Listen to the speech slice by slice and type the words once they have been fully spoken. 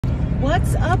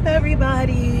What's up,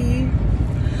 everybody?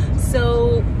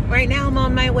 So right now I'm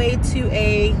on my way to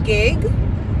a gig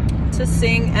to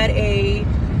sing at a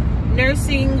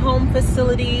nursing home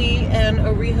facility and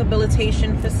a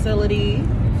rehabilitation facility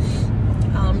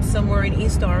somewhere in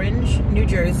East Orange, New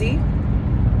Jersey.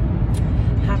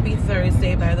 Happy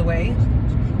Thursday, by the way.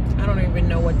 I don't even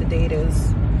know what the date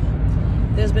is.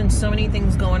 There's been so many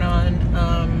things going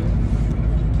on.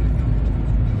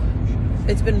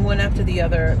 It's been one after the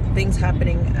other, things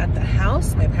happening at the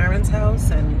house, my parents' house,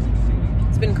 and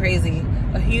it's been crazy.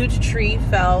 A huge tree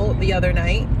fell the other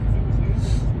night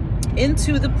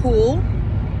into the pool.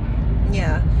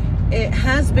 Yeah, it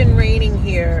has been raining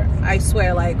here, I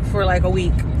swear, for a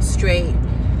week straight,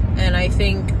 and I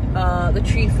think the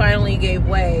tree finally gave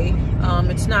way.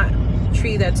 It's not a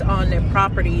tree that's on their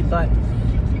property, but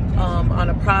on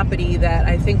a property that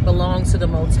I think belongs to the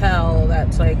motel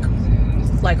that's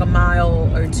like a mile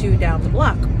or two down the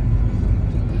block.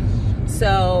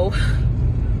 So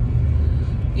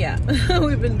yeah,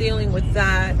 we've been dealing with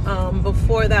that.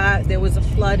 Before that, there was a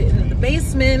flood in the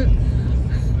basement,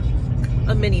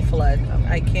 a mini flood.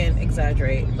 I can't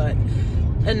exaggerate, but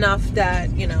enough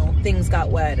that, you know, things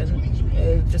got wet, and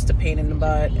it was just a pain in the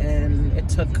butt, and it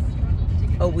took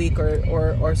a week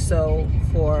or so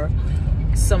for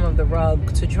some of the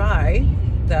rug to dry,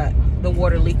 that the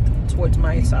water leaked towards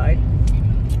my side.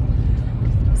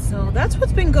 So that's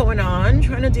what's been going on,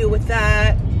 trying to deal with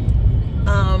that.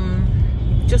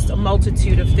 Just a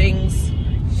multitude of things.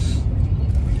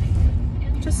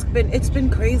 It's been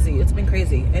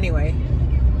crazy. Anyway,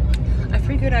 I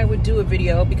figured I would do a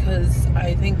video because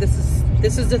I think this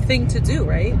is the thing to do,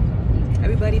 right?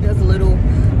 Everybody does a little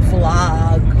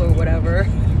vlog or whatever.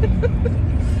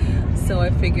 So I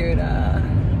figured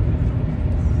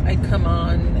I'd come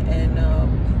on and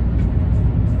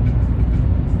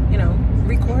you know,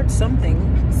 record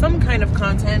something, some kind of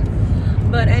content.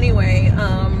 But anyway,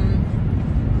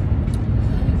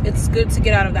 it's good to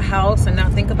get out of the house and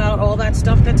not think about all that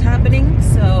stuff that's happening.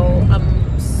 So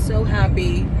I'm so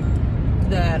happy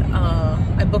that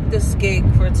I booked this gig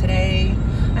for today.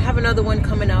 I have another one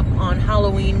coming up on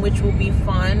Halloween, which will be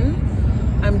fun.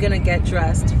 I'm gonna get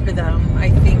dressed for them. I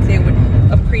think they would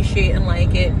appreciate and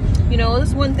like it. You know, this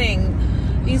is one thing.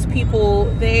 These people,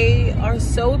 they are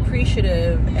so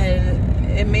appreciative,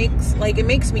 and it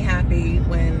makes me happy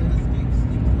when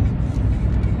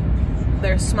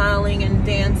they're smiling and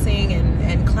dancing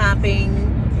and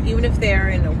clapping, even if they're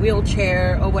in a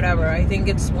wheelchair or whatever. I think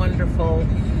it's wonderful,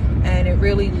 and it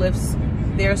really lifts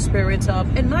their spirits up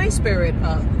and my spirit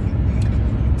up.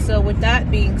 So with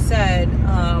that being said,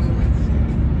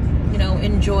 you know,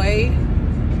 enjoy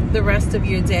the rest of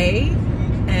your day,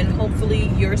 and hopefully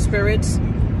your spirits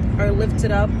are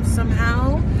lifted up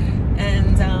somehow.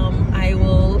 And I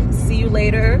will see you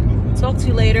later, talk to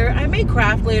you later. I may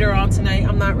craft later on tonight,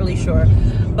 I'm not really sure,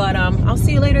 but I'll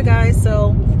see you later, guys.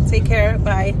 So take care,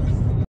 bye.